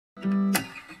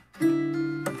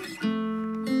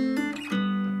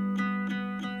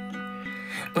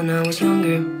When I was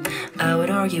younger, I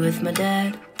would argue with my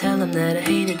dad, tell him that I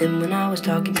hated him when I was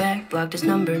talking back, blocked his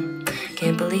number.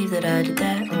 Can't believe that I did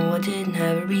that. Oh, I didn't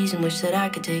have a reason, wish that I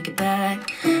could take it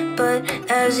back. But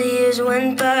as the years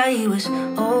went by, he was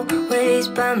always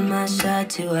by my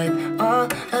side to wipe all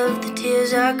of the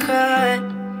tears I cried.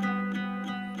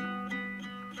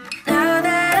 Now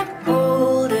that I'm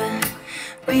older,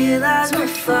 realize my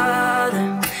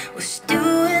father was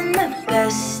doing the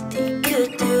best he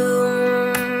could do.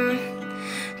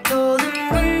 Told him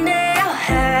one day I'll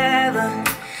have a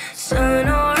son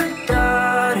or a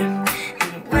daughter,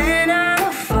 and when I'm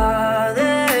a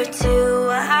father too,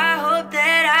 I hope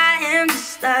that I am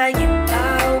just like you.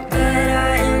 I hope that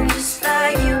I am just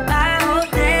like you. I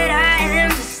hope that I am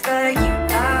just like you.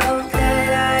 I hope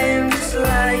that I am just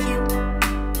like you.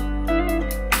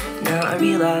 Now I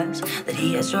realize that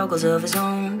he had struggles of his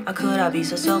own. How could I be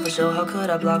so selfish, or how could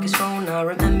I block his phone? I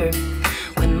remember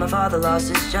when my father lost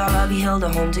his job, he held a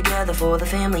home together for the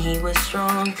family, he was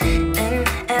strong. And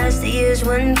as the years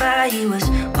went by, he was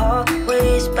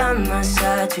always by my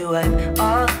side to wipe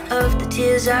all of the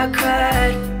tears I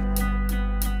cried.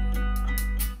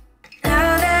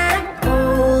 Now that I'm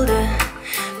older,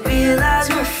 realize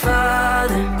my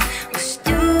father was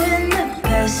doing the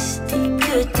best he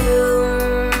could do.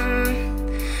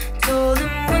 Told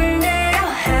him one day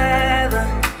I'll have a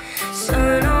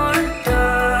son or a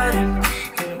daughter,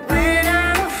 and when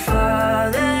I'm a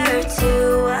father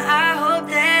too, I hope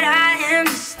that I am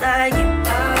just like you.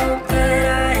 I hope that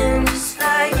I am just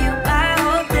like you. I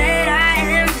hope that I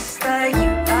am just like you.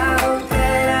 I hope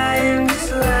that I am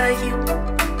just like you.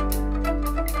 I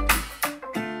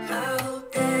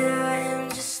hope that I am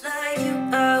just like you.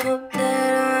 I hope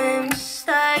that I am just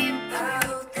like you. I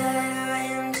hope that I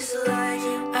am just like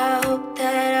you. I hope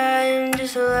that I am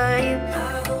just like you.